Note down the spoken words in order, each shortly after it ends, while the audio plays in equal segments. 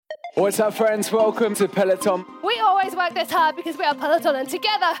What's up, friends? Welcome to Peloton. We always work this hard because we are Peloton, and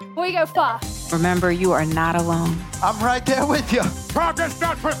together we go far. Remember, you are not alone. I'm right there with you. Progress,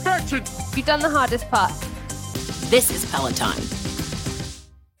 not perfection. You've done the hardest part. This is Peloton.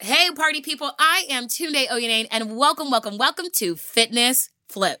 Hey, party people. I am Tunde Oyenane, and welcome to Fitness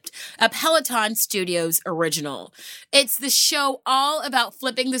Flipped, a Peloton Studios original. It's the show all about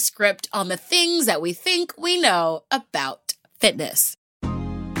flipping the script on the things that we think we know about fitness.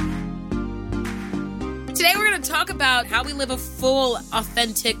 Today, we're going to talk about how we live a full,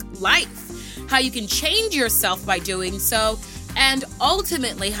 authentic life, how you can change yourself by doing so, and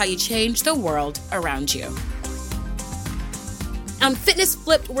ultimately how you change the world around you. On Fitness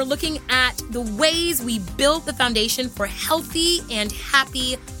Flipped, we're looking at the ways we build the foundation for healthy and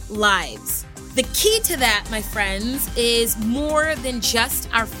happy lives. The key to that, my friends, is more than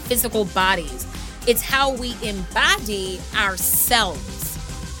just our physical bodies. It's how we embody ourselves.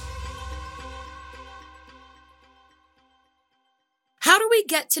 How do we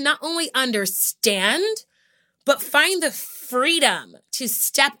get to not only understand, but find the freedom to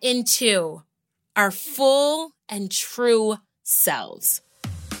step into our full and true selves?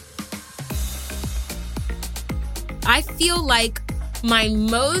 I feel like my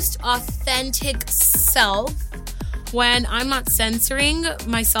most authentic self when I'm not censoring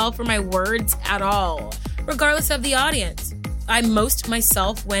myself or my words at all, regardless of the audience. I'm most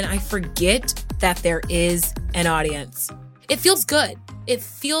myself when I forget that there is an audience. It feels good. It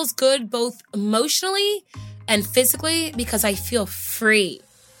feels good both emotionally and physically because I feel free.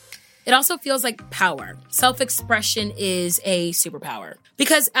 It also feels like power. Self-expression is a superpower.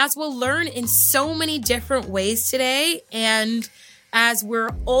 Because as we'll learn in so many different ways today, and as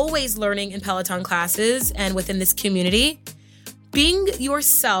we're always learning in Peloton classes and within this community, being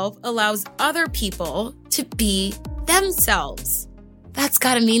yourself allows other people to be themselves. That's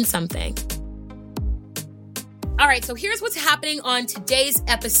gotta mean something. All right, so here's what's happening on today's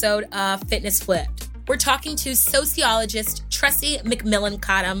episode of Fitness Flipped. We're talking to sociologist Tressie McMillan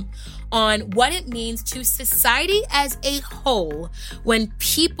Cottom on what it means to society as a whole when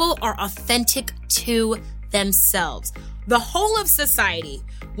people are authentic to themselves. The whole of society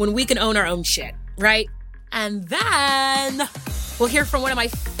when we can own our own shit, right? And then we'll hear from one of my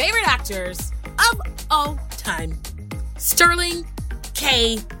favorite actors of all time, Sterling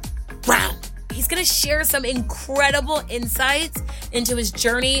K. Brown. He's going to share some incredible insights into his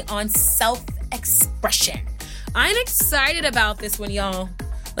journey on self-expression. I'm excited about this one, y'all.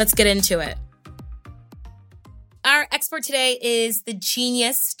 Let's get into it. Our expert today is the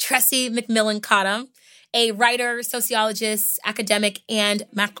genius Tressie McMillan Cottom, a writer, sociologist, academic, and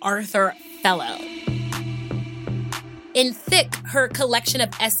MacArthur Fellow. In Thick, her collection of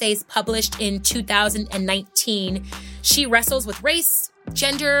essays published in 2019, she wrestles with race,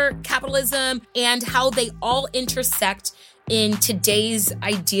 gender, capitalism, and how they all intersect in today's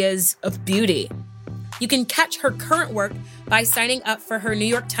ideas of beauty. You can catch her current work by signing up for her New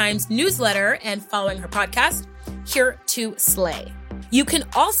York Times newsletter and following her podcast, Here to Slay. You can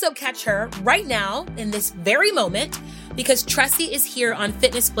also catch her right now in this very moment because Tressie is here on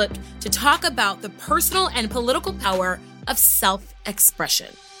Fitness Flipped to talk about the personal and political power of self-expression.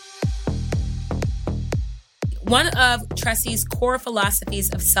 One of Tressie's core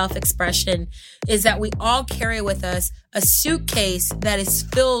philosophies of self-expression is that we all carry with us a suitcase that is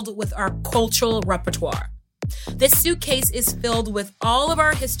filled with our cultural repertoire. This suitcase is filled with all of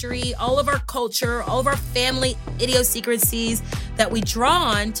our history, all of our culture, all of our family idiosyncrasies that we draw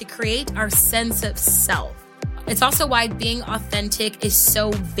on to create our sense of self. It's also why being authentic is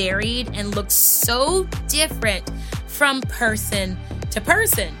so varied and looks so different from person to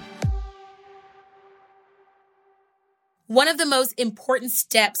person. One of the most important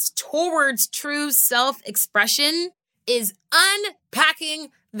steps towards true self-expression is unpacking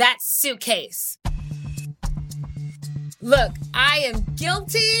that suitcase. Look, I am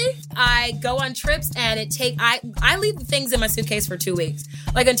guilty. I go on trips and I leave the things in my suitcase for 2 weeks,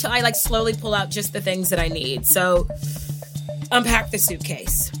 until I slowly pull out just the things that I need. So unpack the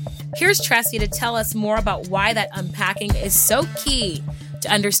suitcase. Here's Tressie to tell us more about why that unpacking is so key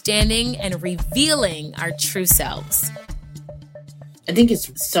to understanding and revealing our true selves. I think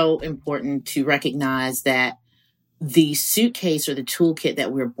it's so important to recognize that the suitcase or the toolkit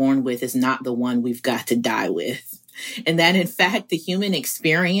that we're born with is not the one we've got to die with. And that, in fact, the human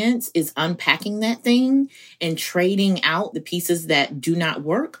experience is unpacking that thing and trading out the pieces that do not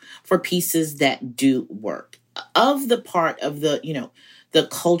work for pieces that do work. Of the part of the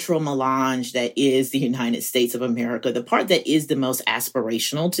cultural melange that is the United States of America, the part that is the most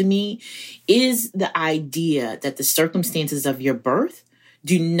aspirational to me is the idea that the circumstances of your birth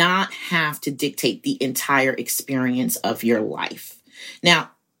do not have to dictate the entire experience of your life.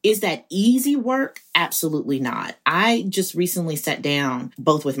 Now, is that easy work? Absolutely not. I just recently sat down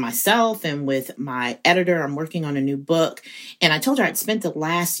both with myself and with my editor. I'm working on a new book. And I told her I'd spent the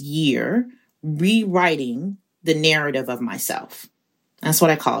last year rewriting the narrative of myself. That's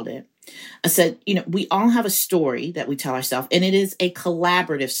what I called it. I said, we all have a story that we tell ourselves, and it is a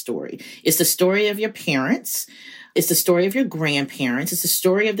collaborative story. It's the story of your parents. It's the story of your grandparents. It's the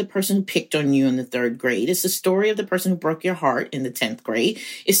story of the person who picked on you in the 3rd grade. It's the story of the person who broke your heart in the 10th grade.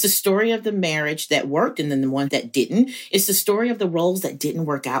 It's the story of the marriage that worked and then the one that didn't. It's the story of the roles that didn't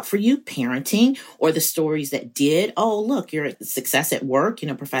work out for you, parenting, or the stories that did. Oh, look, you're a success at work,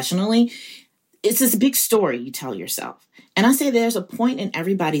 professionally. It's this big story you tell yourself. And I say there's a point in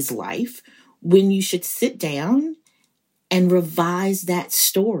everybody's life when you should sit down and revise that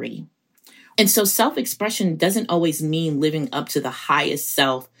story. And so self-expression doesn't always mean living up to the highest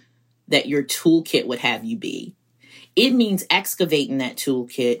self that your toolkit would have you be. It means excavating that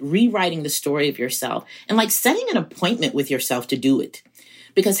toolkit, rewriting the story of yourself, and setting an appointment with yourself to do it.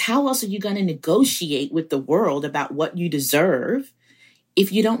 Because how else are you going to negotiate with the world about what you deserve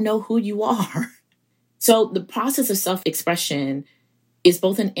if you don't know who you are? So the process of self-expression is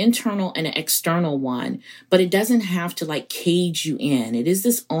both an internal and an external one, but it doesn't have to cage you in. It is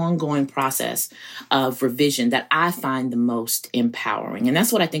this ongoing process of revision that I find the most empowering. And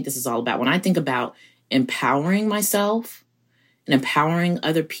that's what I think this is all about. When I think about empowering myself and empowering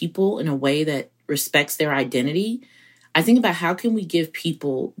other people in a way that respects their identity, I think about how can we give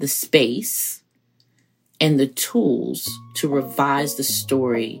people the space and the tools to revise the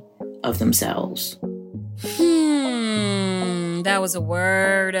story of themselves. That was a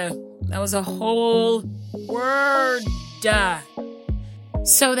word. That was a whole word.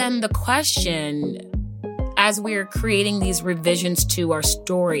 So then the question, as we're creating these revisions to our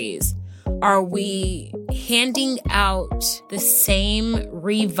stories, are we handing out the same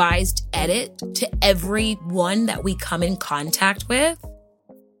revised edit to everyone that we come in contact with?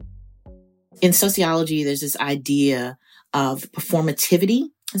 In sociology, there's this idea of performativity,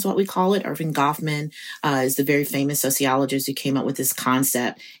 is what we call it. Erving Goffman is the very famous sociologist who came up with this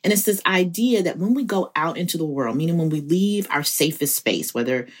concept. And it's this idea that when we go out into the world, meaning when we leave our safest space,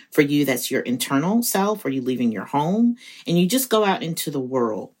 whether for you that's your internal self or you leaving your home, and you just go out into the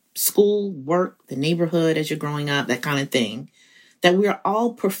world, school, work, the neighborhood as you're growing up, that kind of thing, that we are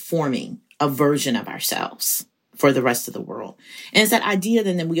all performing a version of ourselves for the rest of the world. And it's that idea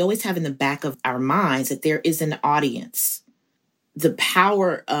then that we always have in the back of our minds that there is an audience. The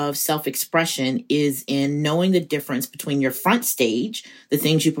power of self-expression is in knowing the difference between your front stage, the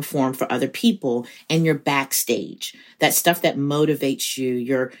things you perform for other people, and your backstage, that stuff that motivates you,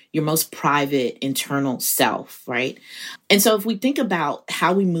 your most private internal self, right? And so if we think about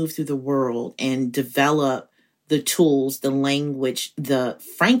how we move through the world and develop the tools, the language, the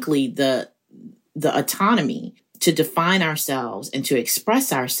autonomy to define ourselves and to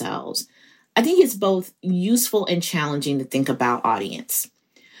express ourselves, I think it's both useful and challenging to think about audience.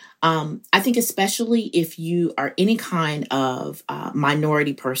 I think especially if you are any kind of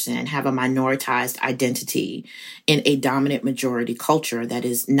minority person, have a minoritized identity in a dominant majority culture that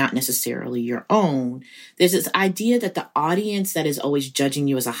is not necessarily your own, there's this idea that the audience that is always judging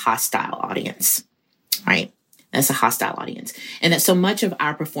you is a hostile audience, right? That's a hostile audience. And that so much of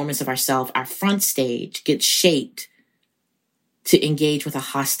our performance of ourselves, our front stage, gets shaped to engage with a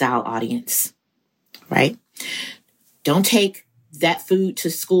hostile audience, right? Don't take that food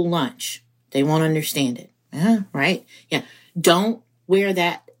to school lunch. They won't understand it, right? Yeah. Don't wear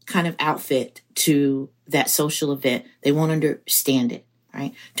that kind of outfit to that social event. They won't understand it,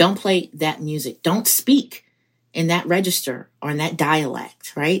 right? Don't play that music. Don't speak in that register or in that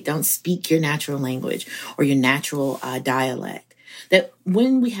dialect, right? Don't speak your natural language or your natural dialect. That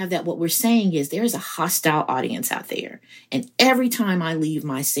when we have that, what we're saying is there is a hostile audience out there. And every time I leave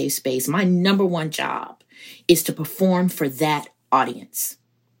my safe space, my number one job is to perform for that audience.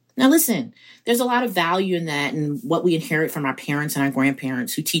 Now, listen, there's a lot of value in that and what we inherit from our parents and our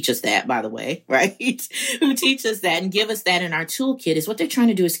grandparents who teach us that, by the way, right? Who teach us that and give us that in our toolkit is what they're trying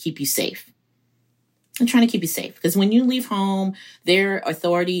to do is keep you safe. I'm trying to keep you safe because when you leave home, their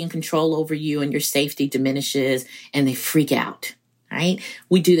authority and control over you and your safety diminishes and they freak out. Right?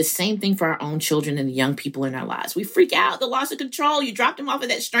 We do the same thing for our own children and the young people in our lives. We freak out, the loss of control. You dropped them off at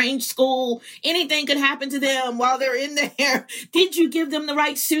that strange school. Anything could happen to them while they're in there. Did you give them the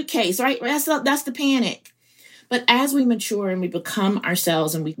right suitcase? Right? That's the panic. But as we mature and we become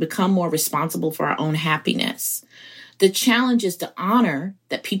ourselves and we become more responsible for our own happiness, the challenge is to honor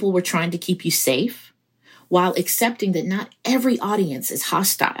that people were trying to keep you safe while accepting that not every audience is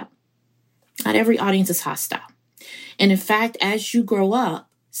hostile. Not every audience is hostile. And in fact, as you grow up,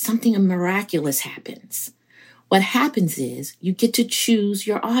 something miraculous happens. What happens is you get to choose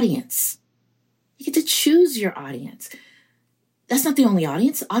your audience. You get to choose your audience. That's not the only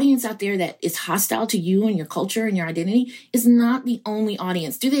audience. The audience out there that is hostile to you and your culture and your identity is not the only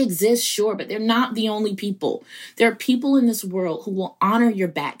audience. Do they exist? Sure, but they're not the only people. There are people in this world who will honor your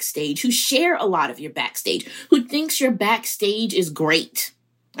backstage, who share a lot of your backstage, who thinks your backstage is great,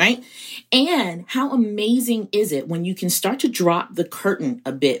 right? And how amazing is it when you can start to drop the curtain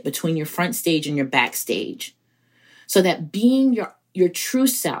a bit between your front stage and your backstage, so that being your true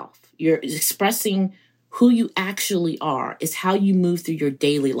self, you're expressing who you actually are, is how you move through your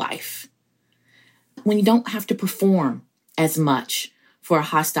daily life. When you don't have to perform as much for a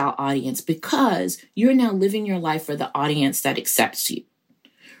hostile audience, because you're now living your life for the audience that accepts you,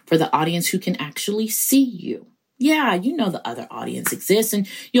 for the audience who can actually see you. Yeah, you know the other audience exists, and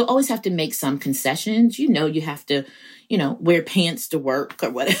you'll always have to make some concessions. You know you have to, wear pants to work or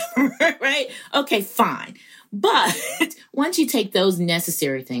whatever, right? Okay, fine. But once you take those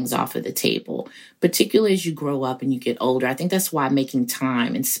necessary things off of the table, particularly as you grow up and you get older, I think that's why making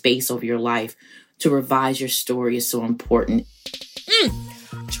time and space over your life to revise your story is so important.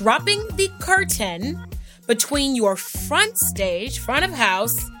 Dropping the curtain between your front stage, front of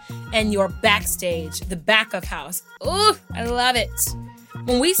house, and your backstage, the back of house. Ooh, I love it.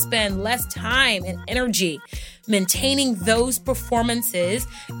 When we spend less time and energy maintaining those performances,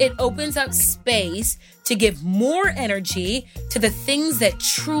 it opens up space to give more energy to the things that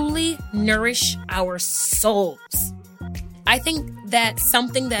truly nourish our souls. I think that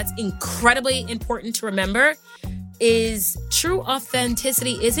something that's incredibly important to remember is true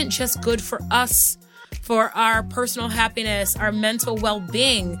authenticity isn't just good for us, for our personal happiness, our mental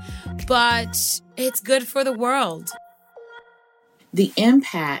well-being, but it's good for the world. The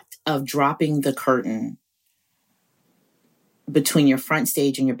impact of dropping the curtain between your front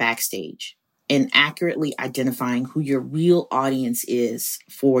stage and your backstage and accurately identifying who your real audience is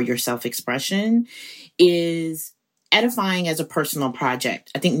for your self-expression is edifying as a personal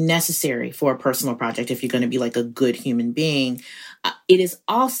project. I think necessary for a personal project if you're going to be like a good human being. It is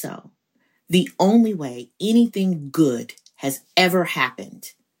also the only way anything good has ever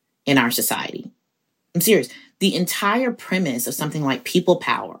happened in our society. I'm serious. The entire premise of something like people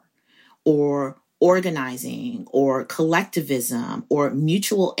power or organizing or collectivism or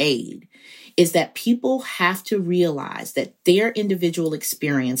mutual aid is that people have to realize that their individual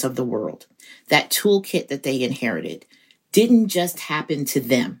experience of the world, that toolkit that they inherited, didn't just happen to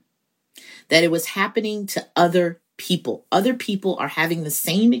them, that it was happening to other people. Other people are having the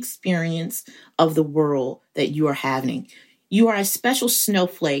same experience of the world that you are having. You are a special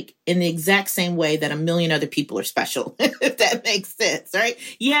snowflake in the exact same way that a million other people are special, if that makes sense, right?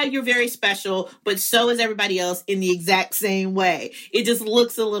 Yeah, you're very special, but so is everybody else in the exact same way. It just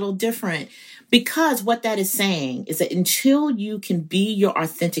looks a little different, because what that is saying is that until you can be your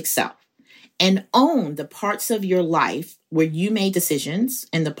authentic self and own the parts of your life where you made decisions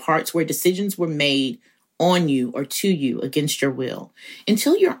and the parts where decisions were made on you or to you against your will,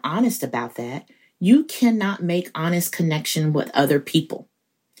 until you're honest about that, you cannot make honest connection with other people.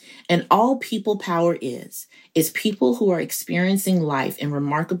 And all people power is people who are experiencing life in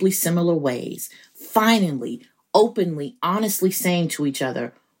remarkably similar ways, finally, openly, honestly saying to each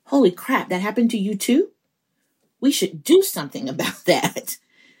other, holy crap, that happened to you too? We should do something about that.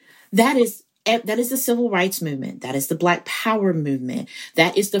 That is the civil rights movement. That is the Black Power movement.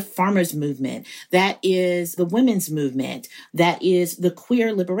 That is the farmers movement. That is the women's movement. That is the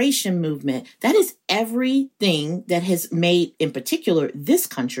queer liberation movement. That is everything that has made, in particular, this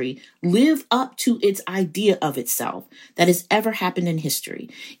country live up to its idea of itself that has ever happened in history.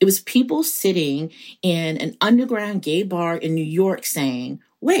 It was people sitting in an underground gay bar in New York saying,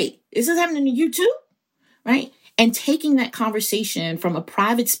 wait, is this happening to you too? Right? And taking that conversation from a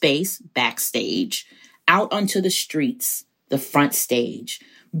private space, backstage, out onto the streets, the front stage,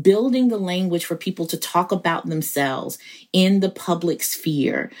 building the language for people to talk about themselves in the public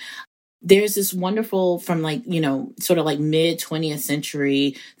sphere. There's this wonderful from sort of like mid 20th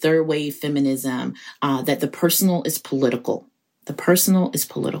century, third wave feminism, that the personal is political. The personal is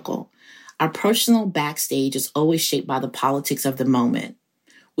political. Our personal backstage is always shaped by the politics of the moment,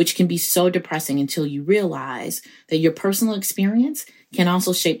 which can be so depressing until you realize that your personal experience can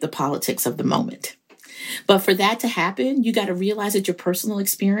also shape the politics of the moment. But for that to happen, you got to realize that your personal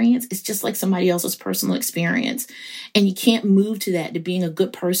experience is just like somebody else's personal experience. And you can't move to that, to being a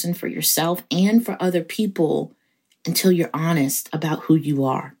good person for yourself and for other people, until you're honest about who you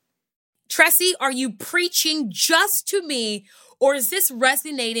are. Tressie, are you preaching just to me, or is this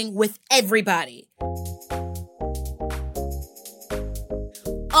resonating with everybody?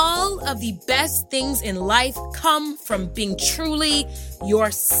 All of the best things in life come from being truly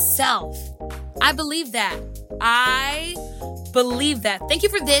yourself. I believe that. Thank you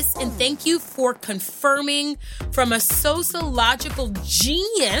for this, and thank you for confirming from a sociological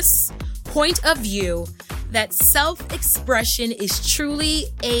genius point of view that self-expression is truly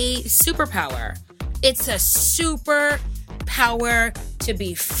a superpower. It's a superpower to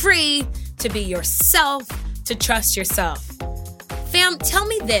be free, to be yourself, to trust yourself. Fam, tell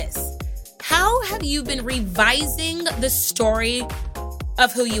me this. How have you been revising the story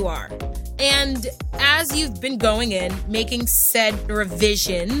of who you are? And as you've been going in, making said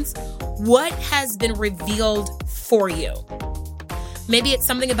revisions, what has been revealed for you? Maybe it's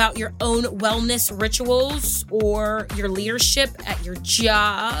something about your own wellness rituals, or your leadership at your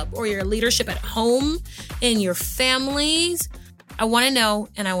job, or your leadership at home, in your families. I want to know,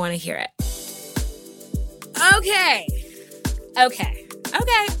 and I want to hear it. Okay.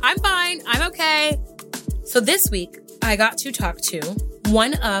 I'm fine. I'm okay. So this week, I got to talk to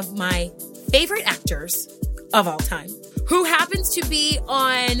one of my favorite actors of all time, who happens to be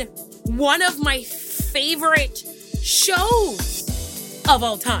on one of my favorite shows of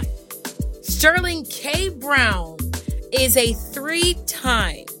all time. Sterling K. Brown is a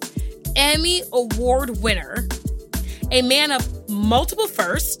 3-time Emmy Award winner, a man of multiple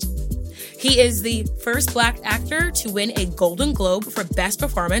firsts. He is the first Black actor to win a Golden Globe for Best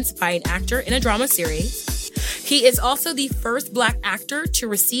Performance by an Actor in a Drama Series. He is also the first Black actor to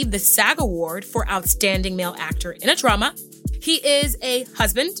receive the SAG Award for Outstanding Male Actor in a Drama. He is a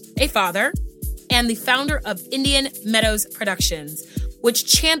husband, a father, and the founder of Indian Meadows Productions, which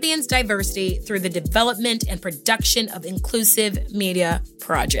champions diversity through the development and production of inclusive media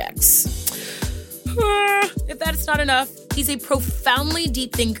projects. If that's not enough, he's a profoundly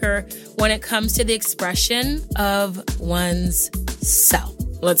deep thinker when it comes to the expression of one's self.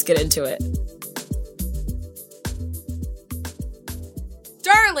 Let's get into it.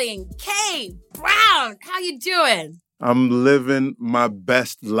 Sterling K. Brown, how you doing? I'm living my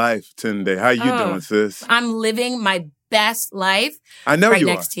best life, Tunde. How you doing, sis? I'm living my best life. I know right you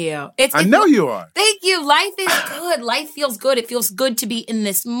next are. to you. I know you are. Thank you. Life is good. Life feels good. It feels good to be in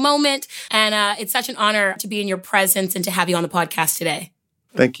this moment. And it's such an honor to be in your presence and to have you on the podcast today.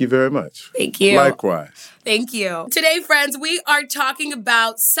 Thank you very much. Thank you. Likewise. Thank you. Today, friends, we are talking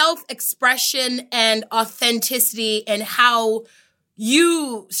about self-expression and authenticity, and how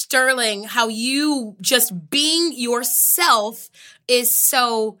you, Sterling, how you just being yourself is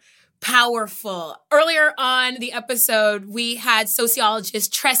so powerful. Earlier on the episode, we had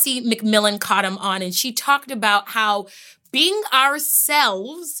sociologist Tressie McMillan Cottom on, and she talked about how being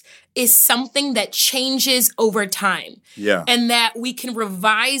ourselves is something that changes over time. Yeah. And that we can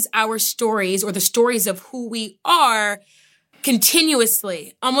revise our stories, or the stories of who we are,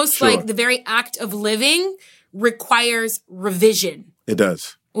 continuously. Almost Sure. like the very act of living requires revision. It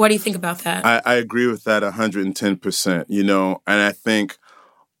does. What do you think about that? I agree with that 110%, and I think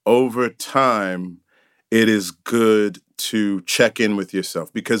over time, it is good to check in with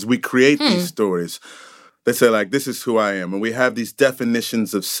yourself, because we create these stories. They say, like, this is who I am. And we have these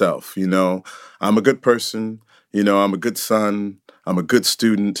definitions of self, I'm a good person, I'm a good son, I'm a good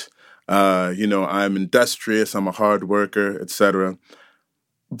student, I'm industrious, I'm a hard worker, etc.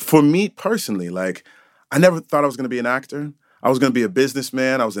 For me personally, like, I never thought I was going to be an actor. I was going to be a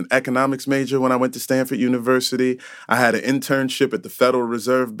businessman. I was an economics major when I went to Stanford University. I had an internship at the Federal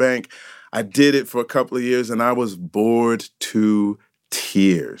Reserve Bank. I did it for a couple of years, and I was bored to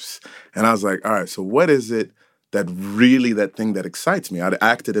tears. And I was like, all right, so what is it that thing that excites me? I'd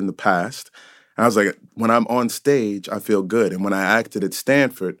acted in the past. And I was like, when I'm on stage, I feel good. And when I acted at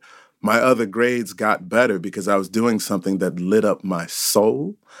Stanford, my other grades got better because I was doing something that lit up my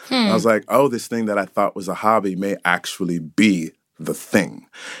soul. I was like, oh, this thing that I thought was a hobby may actually be the thing.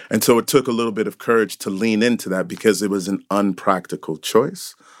 And so it took a little bit of courage to lean into that, because it was an unpractical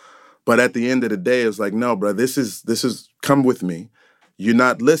choice. But at the end of the day, it was like, no, bro, this is come with me. You're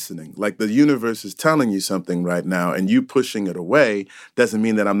not listening. Like, the universe is telling you something right now, and you pushing it away doesn't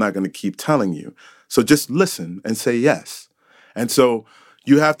mean that I'm not going to keep telling you. So just listen and say yes. And so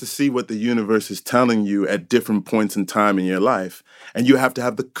you have to see what the universe is telling you at different points in time in your life. And you have to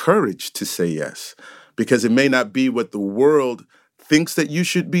have the courage to say yes, because it may not be what the world thinks that you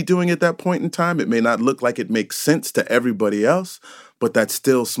should be doing at that point in time. It may not look like it makes sense to everybody else, but that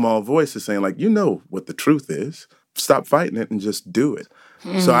still small voice is saying, like, what the truth is. Stop fighting it and just do it.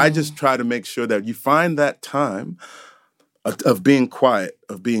 So I just try to make sure that you find that time. of being quiet,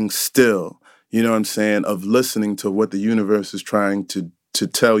 of being still, you know what I'm saying, of listening to what the universe is trying to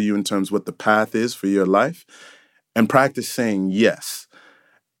tell you in terms of what the path is for your life, and practice saying yes.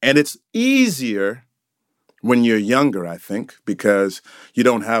 And it's easier when you're younger, I think, because you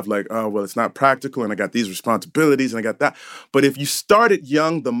don't have like, oh, well, it's not practical and I got these responsibilities and I got that. But if you start it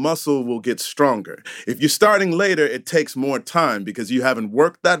young, the muscle will get stronger. If you're starting later, it takes more time because you haven't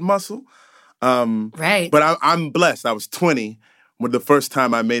worked that muscle. Right. But I'm blessed. I was 20 when the first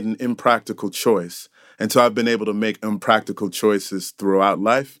time I made an impractical choice. And so I've been able to make impractical choices throughout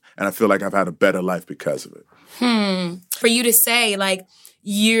life. And I feel like I've had a better life because of it. For you to say, like,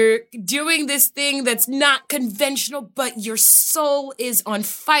 you're doing this thing that's not conventional, but your soul is on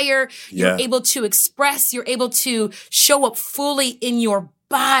fire. You're able to express. You're able to show up fully in your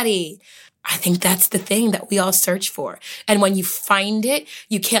body. I think that's the thing that we all search for. And when you find it,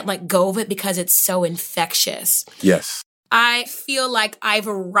 you can't let go of it because it's so infectious. Yes. I feel like I've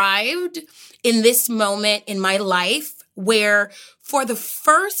arrived in this moment in my life where for the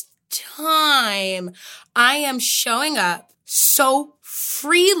first time, I am showing up so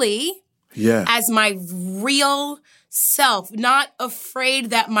freely as my real self, not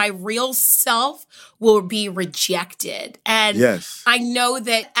afraid that my real self will be rejected. And I know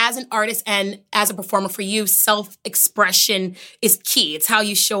that as an artist and as a performer for you, self-expression is key. It's how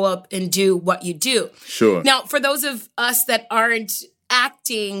you show up and do what you do. Sure. Now, for those of us that aren't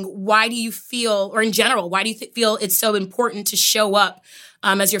acting, why do you feel, or in general, why do you feel it's so important to show up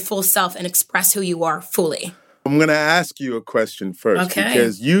as your full self and express who you are fully? I'm going to ask you a question first.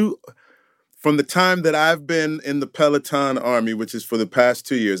 Because from the time that I've been in the Peloton army, which is for the past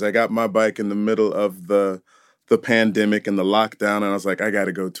 2 years, I got my bike in the middle of the pandemic and the lockdown, and I was like, I got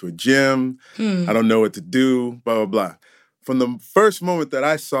to go to a gym. I don't know what to do, blah, blah, blah. From the first moment that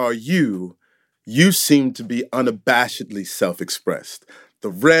I saw you, you seemed to be unabashedly self-expressed. The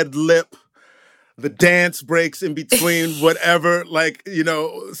red lip, the dance breaks in between whatever, like, you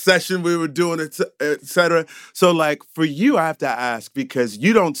know, session we were doing, et cetera. So, like, for you, I have to ask, because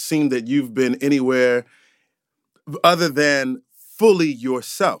you don't seem that you've been anywhere other than fully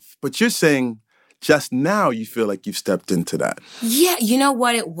yourself. But you're saying just now you feel like you've stepped into that. Yeah, you know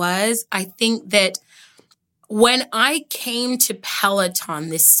what it was? I think that when I came to Peloton,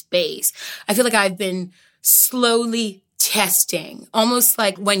 this space, I feel like I've been slowly testing, almost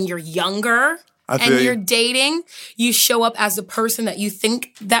like when you're younger and you're dating, you show up as the person that you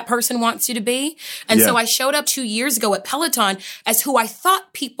think that person wants you to be. And so I showed up 2 years ago at Peloton as who I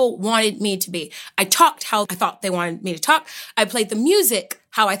thought people wanted me to be. I talked how I thought they wanted me to talk. I played the music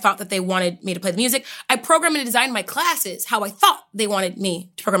how I thought that they wanted me to play the music. I programmed and designed my classes how I thought they wanted me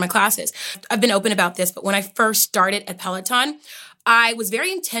to program my classes. I've been open about this, but when I first started at Peloton, I was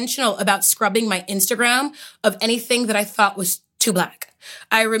very intentional about scrubbing my Instagram of anything that I thought was too Black.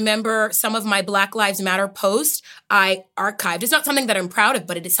 I remember some of my Black Lives Matter posts I archived. It's not something that I'm proud of,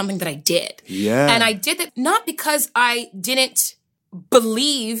 but it is something that I did. Yeah. And I did that not because I didn't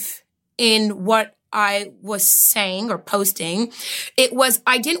believe in what I was saying or posting. It was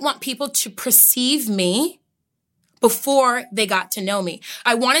I didn't want people to perceive me before they got to know me.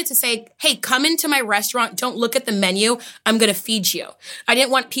 I wanted to say, hey, come into my restaurant. Don't look at the menu. I'm going to feed you. I didn't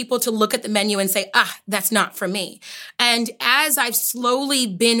want people to look at the menu and say, that's not for me. And as I've slowly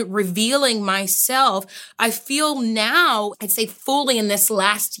been revealing myself, I feel now, I'd say fully in this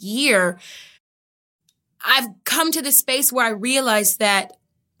last year, I've come to the space where I realize that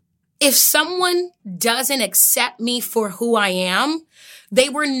if someone doesn't accept me for who I am, they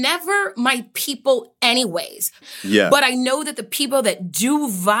were never my people anyways. Yeah. But I know that the people that do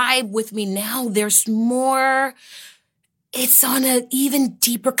vibe with me now, there's more, it's on an even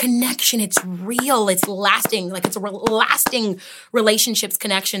deeper connection. It's real. It's lasting. Like it's a lasting relationships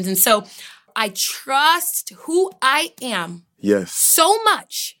connections. And so I trust who I am so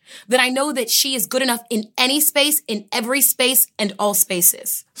much that I know that she is good enough in any space, in every space, and all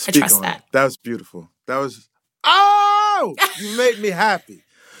spaces. I trust that. That was beautiful. That was... you made me happy.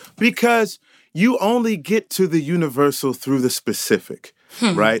 Because you only get to the universal through the specific,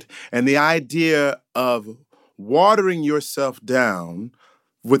 right? And the idea of watering yourself down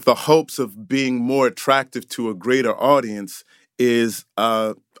with the hopes of being more attractive to a greater audience is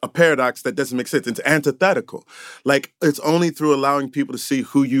a paradox that doesn't make sense. It's antithetical. Like, it's only through allowing people to see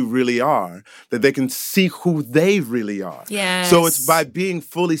who you really are that they can see who they really are. Yes. So it's by being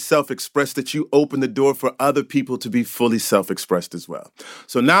fully self-expressed that you open the door for other people to be fully self-expressed as well.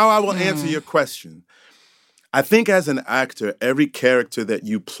 So now I will answer your question. I think as an actor, every character that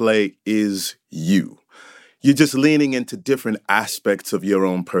you play is you. You're just leaning into different aspects of your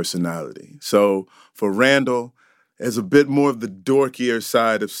own personality. So for Randall, is a bit more of the dorkier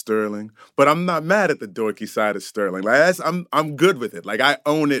side of Sterling, but I'm not mad at the dorky side of Sterling. Like I'm good with it. Like I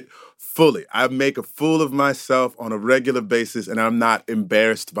own it fully. I make a fool of myself on a regular basis, and I'm not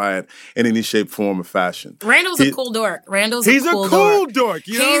embarrassed by it in any shape, form, or fashion. Randall's a cool dork. He's a cool dork.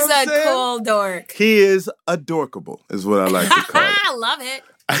 You know he's what I'm saying? cool dork. He is adorkable, is what I like to call it. I love it.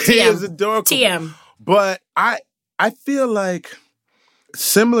 He is adorkable. TM. But I feel like,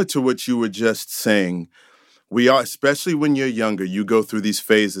 similar to what you were just saying, we are, especially when you're younger, you go through these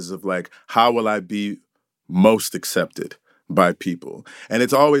phases of like, how will I be most accepted by people? And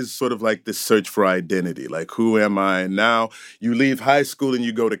it's always sort of like this search for identity. Like, who am I? And now you leave high school and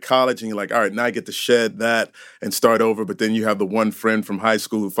you go to college and you're like, all right, now I get to shed that and start over. But then you have the one friend from high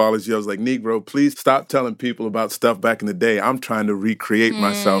school who follows you. I was like, Negro, please stop telling people about stuff back in the day. I'm trying to recreate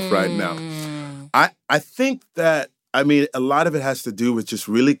myself right now. I think that, I mean, a lot of it has to do with just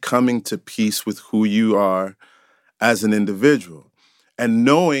really coming to peace with who you are as an individual and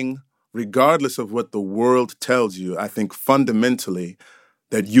knowing, regardless of what the world tells you, I think fundamentally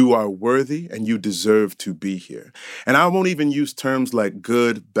that you are worthy and you deserve to be here. And I won't even use terms like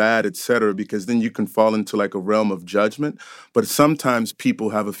good, bad, etc., because then you can fall into like a realm of judgment. But sometimes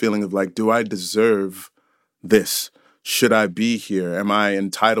people have a feeling of like, do I deserve this? Should I be here? Am I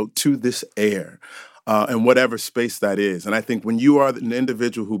entitled to this air? And whatever space that is. And I think when you are an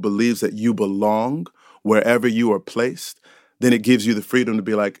individual who believes that you belong wherever you are placed, then it gives you the freedom to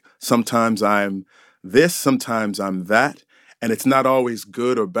be like, sometimes I'm this, sometimes I'm that. And it's not always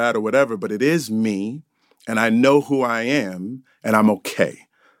good or bad or whatever, but it is me. And I know who I am and I'm okay.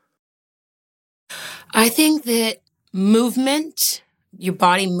 I think that movement, your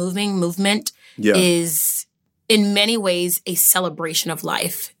body movement is in many ways a celebration of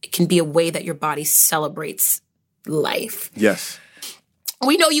life. It can be a way that your body celebrates life. Yes.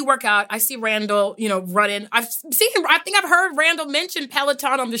 We know you work out. I see Randall, running. I think I've heard Randall mention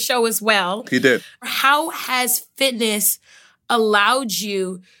Peloton on the show as well. He did. How has fitness allowed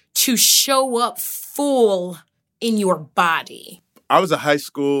you to show up full in your body? I was a high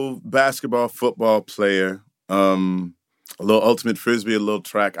school basketball, football player, a little ultimate frisbee, a little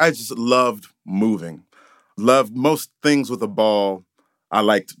track. I just loved moving. Loved most things with a ball I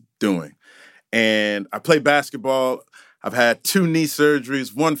liked doing. And I played basketball. I've had 2 knee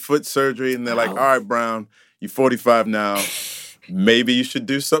surgeries, 1 foot surgery, and they're like, all right, Brown, you're 45 now. Maybe you should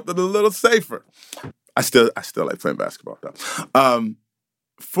do something a little safer. I still like playing basketball, though.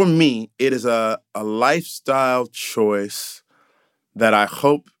 For me, it is a lifestyle choice that I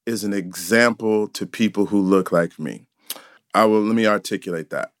hope is an example to people who look like me. Let me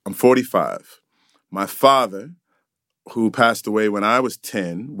articulate that. I'm 45. My father, who passed away when I was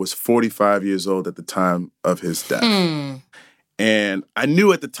 10, was 45 years old at the time of his death. And I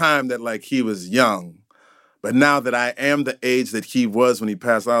knew at the time that, like, he was young. But now that I am the age that he was when he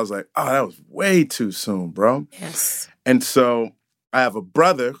passed, I was like, oh, that was way too soon, bro. Yes. And so I have a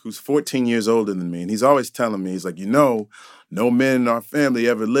brother who's 14 years older than me. And he's always telling me, he's like, no men in our family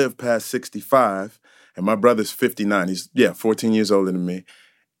ever lived past 65. And my brother's 59. He's, 14 years older than me.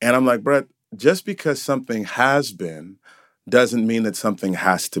 And I'm like, Brett, just because something has been doesn't mean that something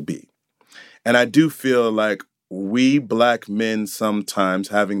has to be. And I do feel like we Black men sometimes,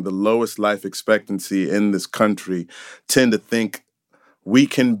 having the lowest life expectancy in this country, tend to think we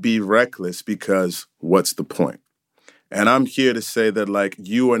can be reckless because what's the point? And I'm here to say that, like,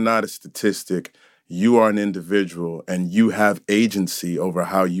 you are not a statistic. You are an individual and you have agency over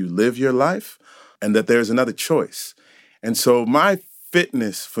how you live your life and that there's another choice. And so my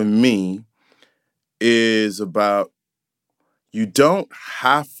fitness for me is about, you don't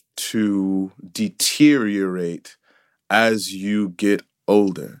have to deteriorate as you get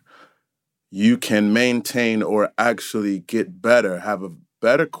older. You can maintain or actually get better, have a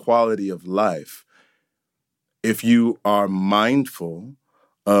better quality of life if you are mindful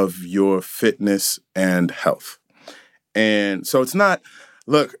of your fitness and health. And so it's not,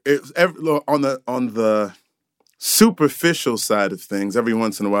 look, on the superficial side of things, every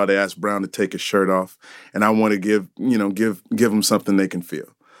once in a while they ask Brown to take his shirt off, and I want to give them something they can feel.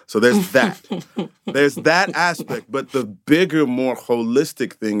 So there's that. There's that aspect. But the bigger, more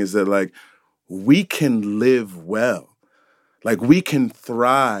holistic thing is that, like, we can live well. Like, we can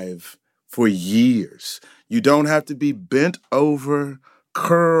thrive for years. You don't have to be bent over,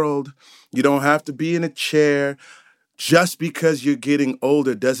 curled. You don't have to be in a chair. Just because you're getting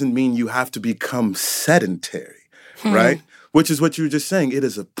older doesn't mean you have to become sedentary. Right? Which is what you were just saying. It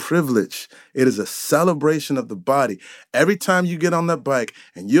is a privilege. It is a celebration of the body. Every time you get on that bike,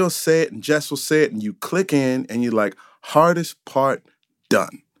 and you'll say it, and Jess will say it, and you click in, and you're like, hardest part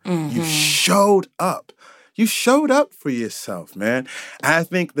done. Mm-hmm. You showed up. You showed up for yourself, man. I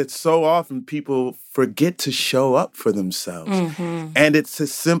think that so often people forget to show up for themselves. And it's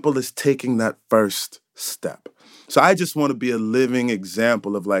as simple as taking that first step. So I just want to be a living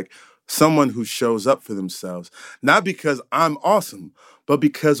example of like someone who shows up for themselves, not because I'm awesome, but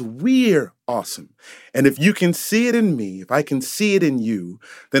because we're awesome. And if you can see it in me, if I can see it in you,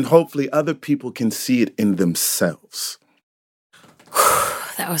 then hopefully other people can see it in themselves.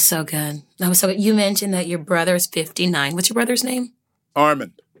 That was so good. That was so good. You mentioned that your brother's 59. What's your brother's name?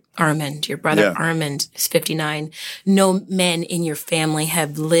 Armand. Armand. Your brother Armand is 59. No men in your family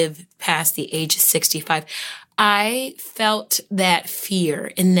have lived past the age of 65. I felt that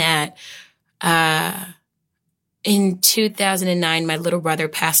fear in that in 2009, my little brother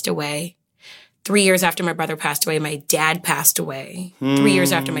passed away. 3 years after my brother passed away, my dad passed away. 3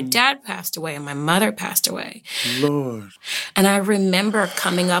 years after my dad passed away, and my mother passed away. Lord. And I remember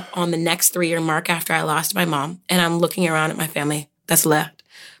coming up on the next 3-year mark after I lost my mom, and I'm looking around at my family that's left.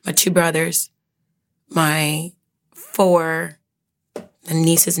 My 2 brothers, my 4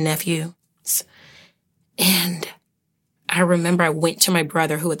 nieces and nephews. And I remember I went to my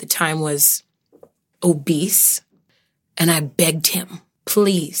brother, who at the time was obese, and I begged him,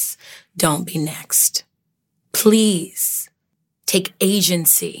 please don't be next. Please take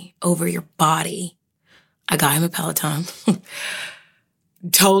agency over your body. I got him a Peloton.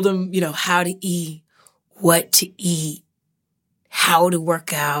 Told him, how to eat, what to eat, how to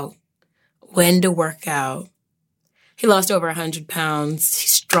work out, when to work out. He lost over 100 pounds.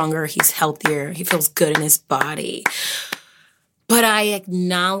 He's stronger. He's healthier. He feels good in his body. But I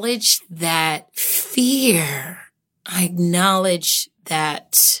acknowledge that fear. I acknowledge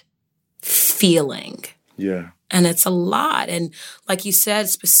that feeling. Yeah. And it's a lot. And like you said,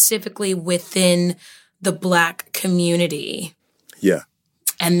 specifically within the Black community. Yeah.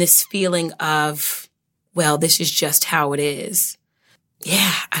 And this feeling of, well, this is just how it is.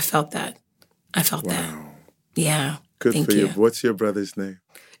 Yeah, I felt that. That. Yeah. Good Thank for you. you. What's your brother's name?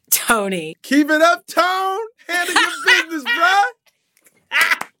 Tony. Keep it up, Tone. Handle your business, bro.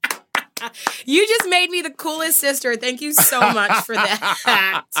 You just made me the coolest sister. Thank you so much for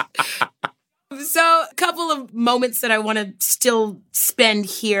that. So a couple of moments that I want to still spend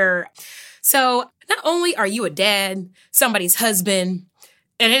here. So not only are you a dad, somebody's husband,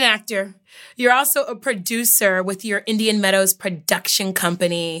 and an actor, you're also a producer with your Indian Meadows production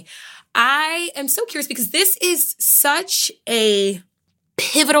company. I am so curious because this is such a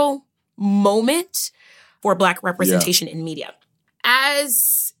pivotal moment for Black representation in media.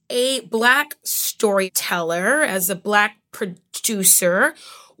 As a Black storyteller, as a Black producer,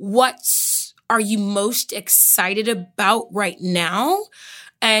 what are you most excited about right now?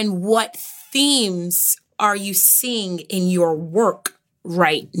 And what themes are you seeing in your work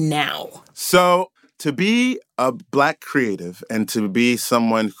right now? So to be a Black creative and to be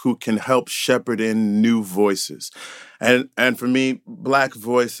someone who can help shepherd in new voices. And for me, Black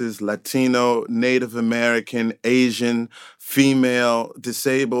voices, Latino, Native American, Asian, female,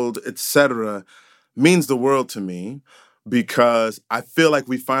 disabled, etc., means the world to me because I feel like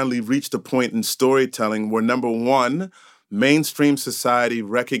we finally reached a point in storytelling where, number one, mainstream society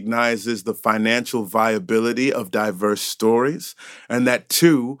recognizes the financial viability of diverse stories, and that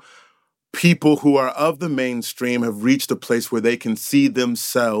two, people who are of the mainstream have reached a place where they can see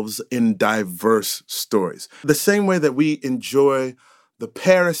themselves in diverse stories. The same way that we enjoy The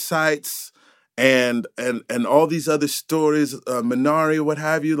Parasites and all these other stories, Minari, what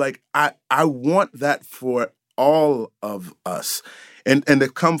have you, like I want that for all of us. And to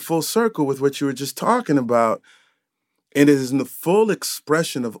come full circle with what you were just talking about, it is in the full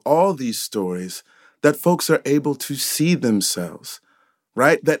expression of all these stories that folks are able to see themselves.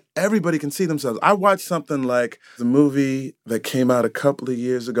 Right? That everybody can see themselves. I watched something like the movie that came out a couple of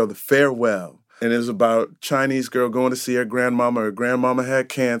years ago, The Farewell. And it was about a Chinese girl going to see her grandmama. Her grandmama had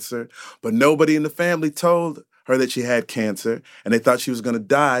cancer, but nobody in the family told her that she had cancer. And they thought she was going to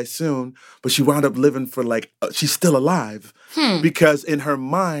die soon. But she wound up living for she's still alive. Because in her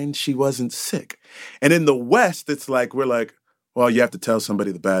mind, she wasn't sick. And in the West, it's like, we're like, well, you have to tell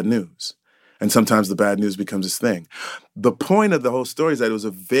somebody the bad news. And sometimes the bad news becomes this thing. The point of the whole story is that it was a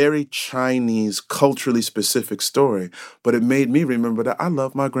very Chinese, culturally specific story, but it made me remember that I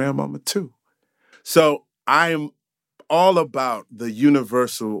love my grandmama too. So I'm all about the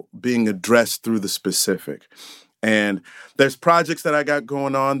universal being addressed through the specific. And there's projects that I got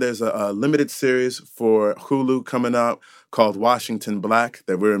going on. There's a limited series for Hulu coming up called Washington Black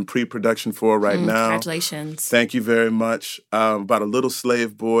that we're in pre-production for right now. Congratulations. Thank you very much. About a little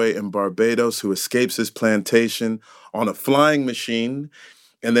slave boy in Barbados who escapes his plantation on a flying machine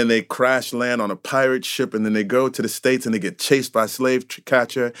and then they crash land on a pirate ship, and then they go to the States and they get chased by a slave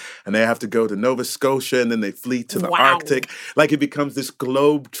catcher, and they have to go to Nova Scotia, and then they flee to the Arctic. Like, it becomes this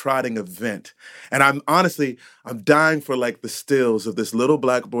globe-trotting event. And I'm dying for like the stills of this little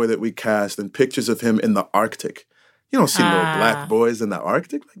black boy that we cast and pictures of him in the Arctic. You don't see little black boys in the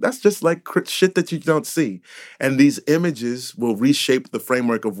Arctic. Like, that's just like shit that you don't see. And these images will reshape the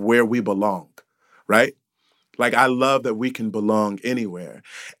framework of where we belong, right? Like, I love that we can belong anywhere.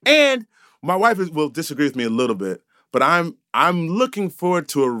 And my wife will disagree with me a little bit, but I'm looking forward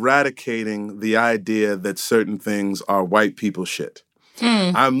to eradicating the idea that certain things are white people shit.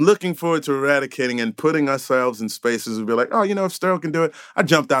 I'm looking forward to eradicating and putting ourselves in spaces and be like, oh, if Sterling can do it. I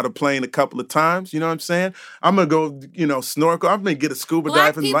jumped out of a plane a couple of times. You know what I'm saying? I'm going to go, snorkel. I'm going to get a scuba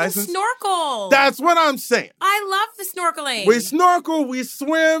diving license. Snorkel. That's what I'm saying. I love the snorkeling. We snorkel, we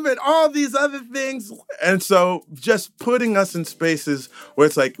swim, and all these other things. And so just putting us in spaces where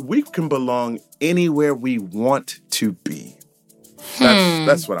it's like we can belong anywhere we want to be.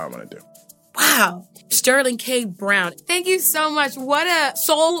 That's what I want to do. Wow. Sterling K. Brown, thank you so much. What a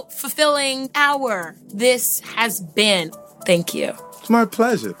soul-fulfilling hour this has been. Thank you. It's my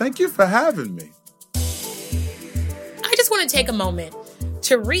pleasure. Thank you for having me. I just want to take a moment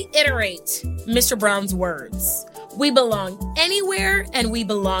to reiterate Mr. Brown's words. We belong anywhere and we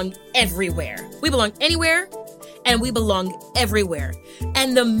belong everywhere. We belong anywhere and we belong everywhere.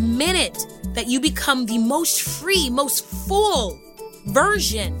 And the minute that you become the most free, most full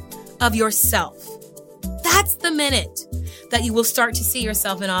version of yourself, that's the minute that you will start to see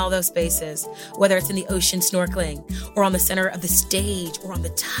yourself in all those spaces, whether it's in the ocean snorkeling or on the center of the stage or on the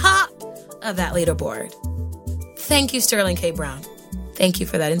top of that leaderboard. Thank you, Sterling K. Brown. Thank you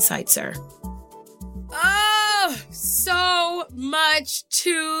for that insight, sir. Oh, so much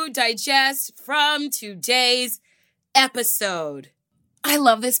to digest from today's episode. I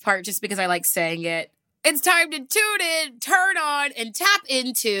love this part just because I like saying it. It's time to tune in, turn on, and tap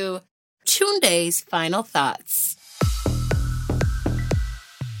into Tunde's final thoughts.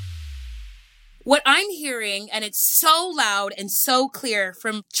 What I'm hearing, and it's so loud and so clear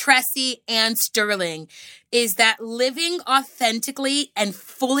from Tressie and Sterling, is that living authentically and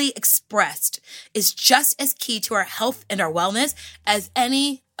fully expressed is just as key to our health and our wellness as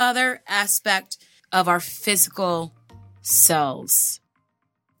any other aspect of our physical selves.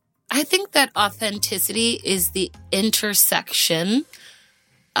 I think that authenticity is the intersection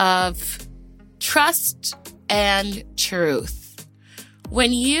of trust and truth.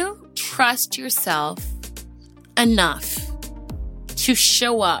 When you trust yourself enough to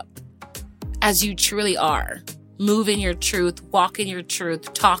show up as you truly are, move in your truth, walk in your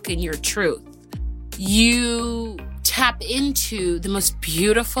truth, talk in your truth, you tap into the most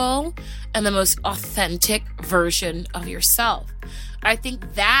beautiful and the most authentic version of yourself. I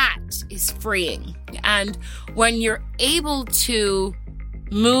think that is freeing. And when you're able to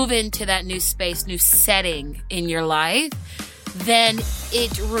move into that new space, new setting in your life, then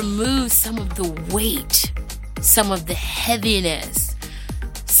it removes some of the weight, some of the heaviness,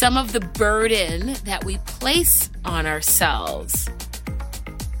 some of the burden that we place on ourselves.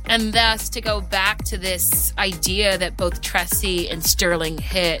 And thus, to go back to this idea that both Tressie and Sterling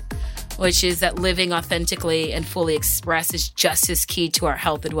hit, which is that living authentically and fully expressed is just as key to our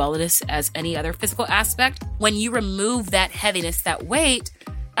health and wellness as any other physical aspect. When you remove that heaviness, that weight,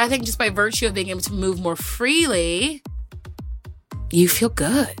 I think just by virtue of being able to move more freely, you feel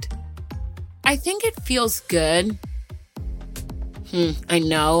good. I think it feels good. I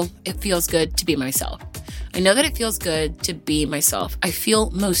know it feels good to be myself. I know that it feels good to be myself. I feel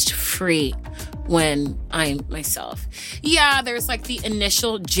most free when I'm myself. Yeah, there's like the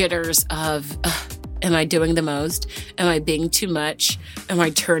initial jitters of, am I doing the most? Am I being too much? Am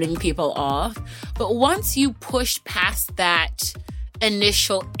I turning people off? But once you push past that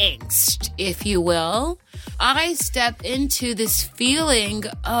initial angst, if you will, I step into this feeling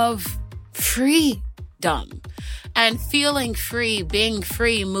of freedom. And feeling free, being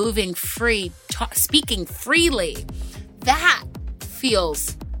free, moving free, speaking freely, that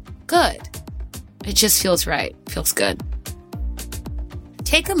feels good. It just feels right. Feels good.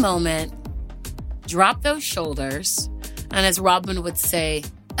 Take a moment, drop those shoulders, and as Robin would say,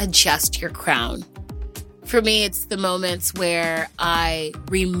 adjust your crown. For me, it's the moments where I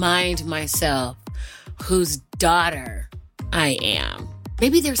remind myself whose daughter I am.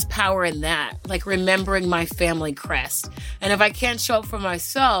 Maybe there's power in that, like remembering my family crest. And if I can't show up for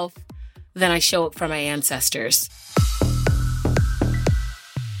myself, then I show up for my ancestors.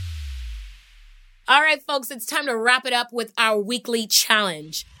 All right, folks, it's time to wrap it up with our weekly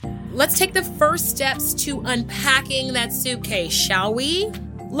challenge. Let's take the first steps to unpacking that suitcase, shall we?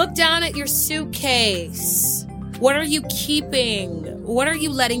 Look down at your suitcase. What are you keeping? What are you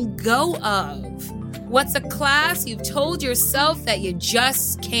letting go of? What's a class you've told yourself that you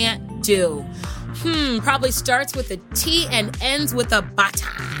just can't do? Probably starts with a T and ends with a bata.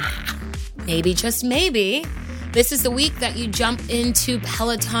 Maybe, just maybe, this is the week that you jump into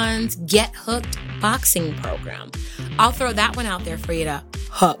Peloton's Get Hooked boxing program. I'll throw that one out there for you to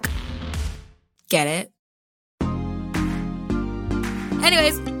hook. Get it?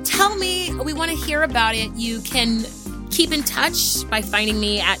 Anyways, tell me. We want to hear about it. You can keep in touch by finding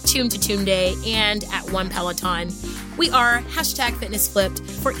me at Tune to Tune Day and at One Peloton. We are #FitnessFlipped.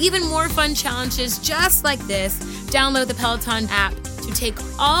 For even more fun challenges just like this, download the Peloton app to take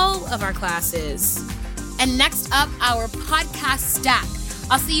all of our classes. And next up, our podcast stack.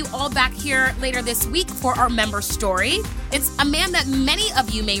 I'll see you all back here later this week for our member story. It's a man that many of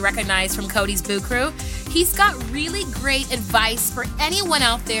you may recognize from Cody's Boo Crew. He's got really great advice for anyone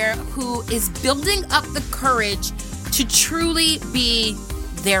out there who is building up the courage to truly be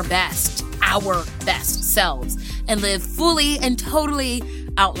their best, our best selves, and live fully and totally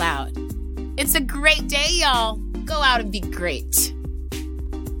out loud. It's a great day, y'all. Go out and be great.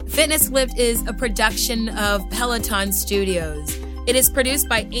 Fitness Flipped is a production of Peloton Studios. It is produced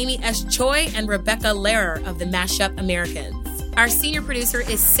by Amy S. Choi and Rebecca Lehrer of the Mashup Americans. Our senior producer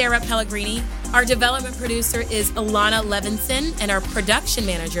is Sarah Pellegrini. Our development producer is Ilana Levinson, and our production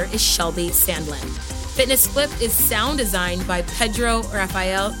manager is Shelby Sandlin. Fitness Flipped is sound designed by Pedro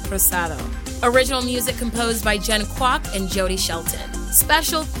Rafael Rosado. Original music composed by Jen Kwok and Jody Shelton.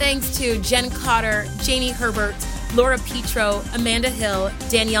 Special thanks to Jen Cotter, Janie Herbert, Laura Petro, Amanda Hill,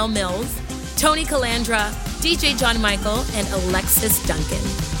 Danielle Mills, Tony Calandra, DJ John Michael, and Alexis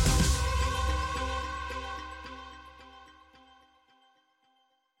Duncan.